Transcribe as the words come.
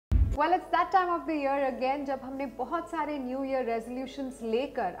Well, it's that time of the year again जब हमने बहुत सारे New Year resolutions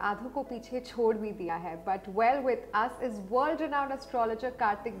लेकर आधों को पीछे छोड़ भी दिया है. But well, with us is world-renowned astrologer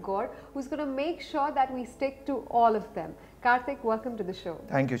Kaartik Gor, who's going to make sure that we stick to all of them. Kartik, welcome to the show.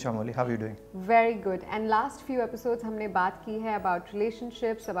 Thank you, Shamoli. How are you doing? Very good. And last few episodes हमने बात की है about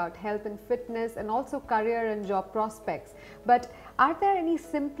relationships, about health and fitness, and also career and job prospects. But are there any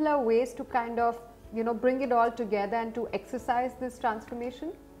simpler ways to kind of, you know, bring it all together and to exercise this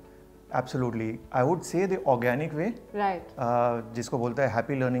transformation? Absolutely. I would say the organic way. Right. जिसको बोलते हैं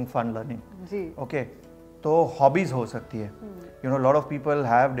happy learning, fun learning. जी. Okay. तो hobbies हो सकती है. You know, a lot of people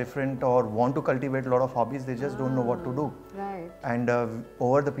have different or want to cultivate a lot of hobbies. They just don't know what to do. Right. And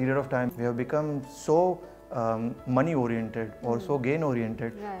over the period of time, we have become so money oriented or so gain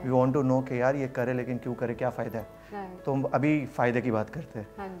oriented. Right. We want to know कि यार ये करे लेकिन क्यों करे, क्या फायदा है? Right. तो हम अभी फायदे की बात करते हैं.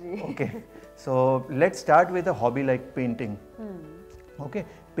 हाँ जी. Okay. So let's start with a hobby like painting. Okay.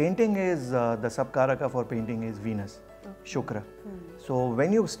 Painting is the subkaraka for painting is Venus, Shukra. So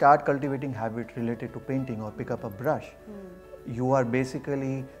when you start cultivating habit related to painting or pick up a brush, you are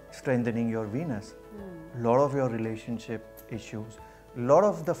basically strengthening your Venus. Lot of your relationship issues, lot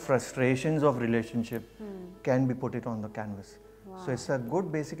of the frustrations of relationship can be put it on the canvas. Wow. So it's a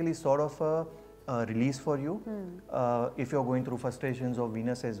good basically sort of a release for you if you're going through frustrations of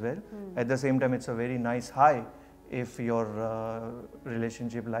Venus as well. At the same time, it's a very nice high if your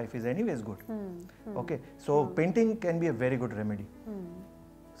relationship life is anyways good. Okay, so painting can be a very good remedy.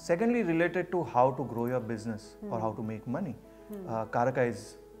 Secondly, related to how to grow your business or how to make money, Karaka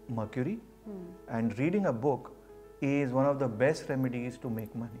is Mercury, and reading a book is one of the best remedies to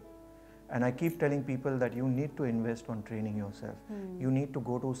make money. And I keep telling people that you need to invest on training yourself. You need to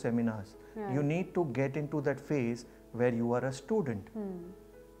go to seminars. Right. You need to get into that phase where you are a student.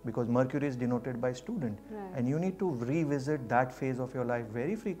 Because Mercury is denoted by student, Right. and you need to revisit that phase of your life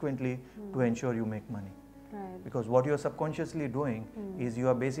very frequently to ensure you make money. Right. Because what you are subconsciously doing is you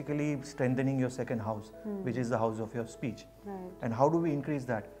are basically strengthening your second house, which is the house of your speech. Right. And how do we increase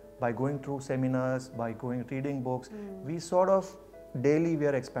that? By going through seminars, by reading books. We sort of daily we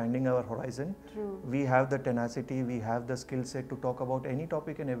are expanding our horizon. True. We have the tenacity, we have the skill set to talk about any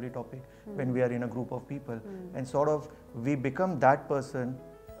topic and every topic when we are in a group of people, and sort of we become that person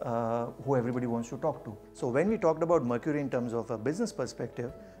who everybody wants to talk to. So when we talked about Mercury in terms of a business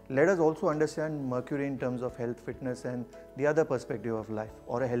perspective, let us also understand Mercury in terms of health, fitness, and the other perspective of life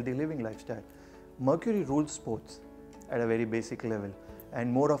or a healthy living lifestyle. Mercury rules sports at a very basic level,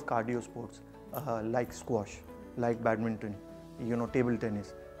 and more of cardio sports like squash, like badminton, you know, table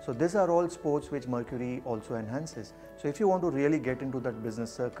tennis. So these are all sports which Mercury also enhances. So if you want to really get into that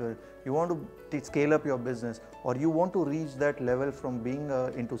business circle, you want to scale up your business, or you want to reach that level from being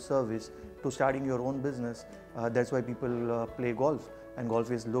into service to starting your own business, that's why people play golf. And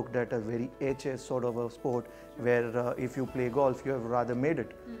golf is looked at a very HS sort of a sport where if you play golf, you have rather made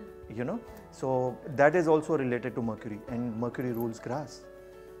it, you know. So that is also related to Mercury, and Mercury rules grass.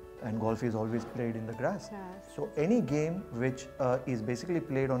 And golf is always played in the grass. Yes. So any game which is basically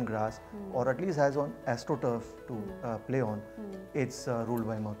played on grass or at least has on astroturf to play on, it's ruled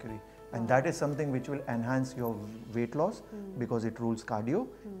by Mercury. And that is something which will enhance your weight loss because it rules cardio.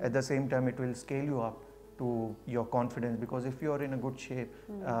 At the same time, it will scale you up to your confidence, because if you are in a good shape,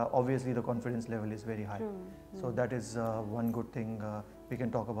 obviously the confidence level is very high. So that is one good thing we can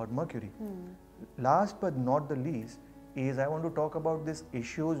talk about Mercury. Last but not the least, is I want to talk about these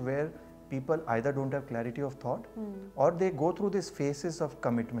issues where people either don't have clarity of thought or they go through these phases of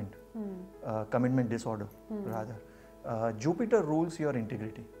commitment, commitment disorder rather. Jupiter rules your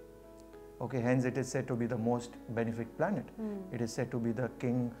integrity. Okay, hence it is said to be the most benefic planet. It is said to be the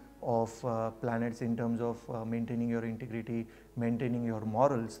king of planets in terms of maintaining your integrity, maintaining your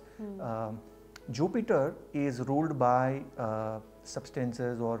morals. Jupiter is ruled by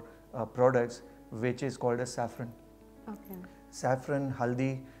substances or products which is called as saffron. Okay. Saffron,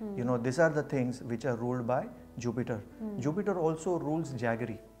 haldi, you know, these are the things which are ruled by Jupiter. Jupiter also rules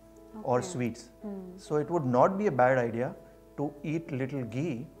jaggery or sweets. So it would not be a bad idea to eat little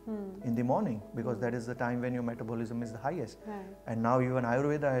ghee in the morning, because that is the time when your metabolism is the highest. Right. And now even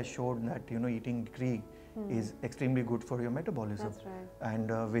Ayurveda has shown that, you know, eating ghee is extremely good for your metabolism. That's right.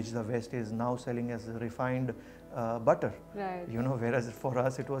 And which the West is now selling as refined butter. Right. You know, whereas for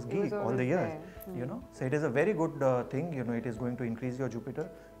us it was ghee all the years. You know, so it is a very good thing. You know, it is going to increase your Jupiter.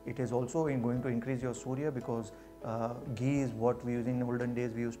 It is also going to increase your Surya, because ghee is what we use in olden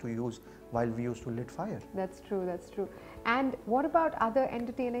days. We used to use while we used to lit fire. That's true. That's true. And what about other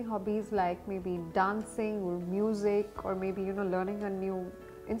entertaining hobbies like maybe dancing or music, or maybe, you know, learning a new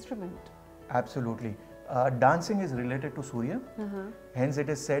instrument? Absolutely. Dancing is related to Surya, Hence it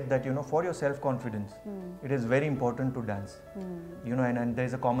is said that, you know, for your self-confidence, it is very important to dance. You know, and there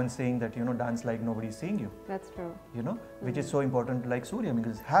is a common saying that, you know, dance like nobody is seeing you. That's true. You know, which is so important, like Surya,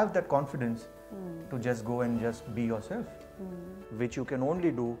 because have that confidence to just go and just be yourself, which you can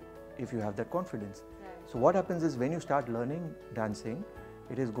only do if you have that confidence. So what happens is when you start learning dancing,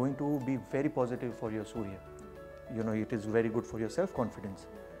 it is going to be very positive for your Surya. You know, it is very good for your self-confidence.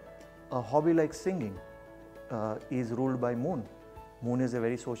 A hobby like singing is ruled by Moon. Moon is a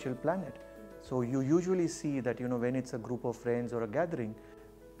very social planet. So you usually see that, you know, when it's a group of friends or a gathering,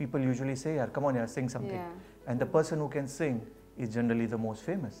 people usually say, "Yaar, come on, yaar, sing something." Yeah. And the person who can sing is generally the most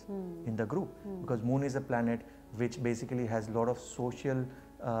famous in the group, because Moon is a planet which basically has a lot of social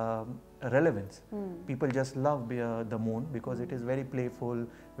relevance. People just love the Moon because it is very playful,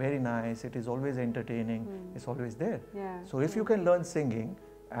 very nice, it is always entertaining, it's always there. Yeah. So if you can learn singing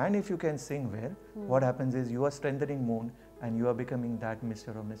and if you can sing well, what happens is you are strengthening Moon and you are becoming that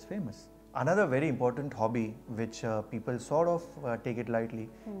Mr. or Miss Famous. Another very important hobby which people sort of take it lightly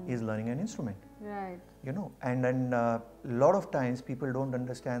is learning an instrument. Right. You know, and then a lot of times people don't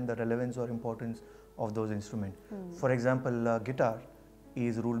understand the relevance or importance of those instruments. For example, guitar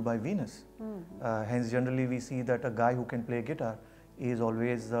is ruled by Venus. Hence generally we see that a guy who can play guitar is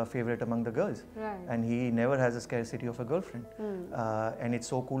always a favorite among the girls. Right. And he never has a scarcity of a girlfriend. And it's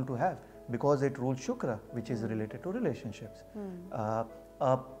so cool to have because it rules Shukra, which is related to relationships.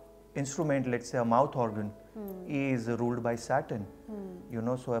 A instrument, let's say a mouth organ, is ruled by Saturn. You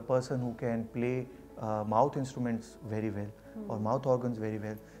know, so a person who can play mouth instruments very well or mouth organs very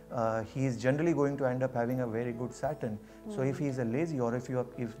well, he is generally going to end up having a very good Saturn. So if he is a lazy, or if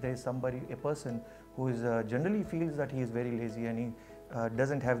there is a person who is generally feels that he is very lazy and he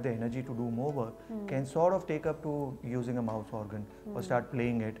doesn't have the energy to do more work, can sort of take up to using a mouth organ or start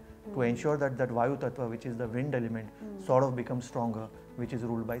playing it to ensure that that Vayu Tattva, which is the wind element, sort of becomes stronger, which is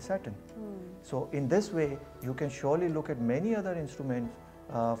ruled by Saturn. So in this way, you can surely look at many other instruments,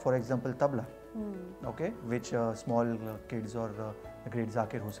 for example, tabla, okay, which small kids or the great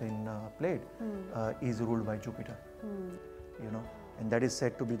Zakir Hussain played, is ruled by Jupiter, you know, and that is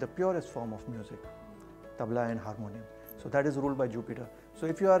said to be the purest form of music, tabla and harmonium. So that is ruled by Jupiter. So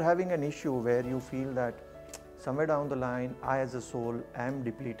if you are having an issue where you feel that somewhere down the line, I as a soul am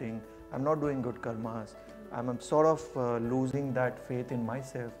depleting, I'm not doing good karmas, I'm sort of losing that faith in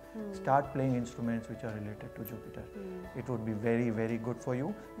myself, start playing instruments which are related to Jupiter. It would be very, very good for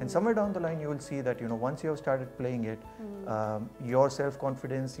you. And somewhere down the line, you will see that, you know, once you have started playing it, your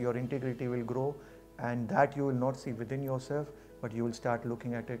self-confidence, your integrity will grow, and that you will not see within yourself, but you will start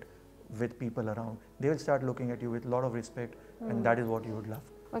looking at it with people around. They will start looking at you with a lot of respect, and that is what you would love.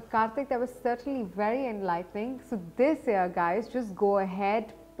 Well, Kartik, that was certainly very enlightening. So this year, guys, just go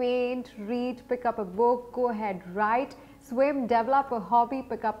ahead, paint, read, pick up a book, go ahead, write, swim, develop a hobby,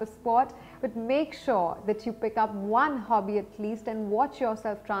 pick up a sport, but make sure that you pick up one hobby at least and watch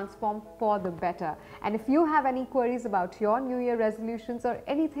yourself transform for the better. And if you have any queries about your New Year resolutions or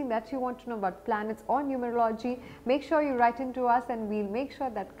anything that you want to know about planets or numerology, make sure you write into us and we'll make sure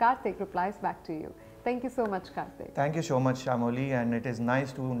that Kartik replies back to you. Thank you so much, Kartik. Thank you so much, Shamoli, and it is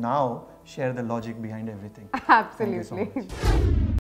nice to now share the logic behind everything. Absolutely. Thank you so much.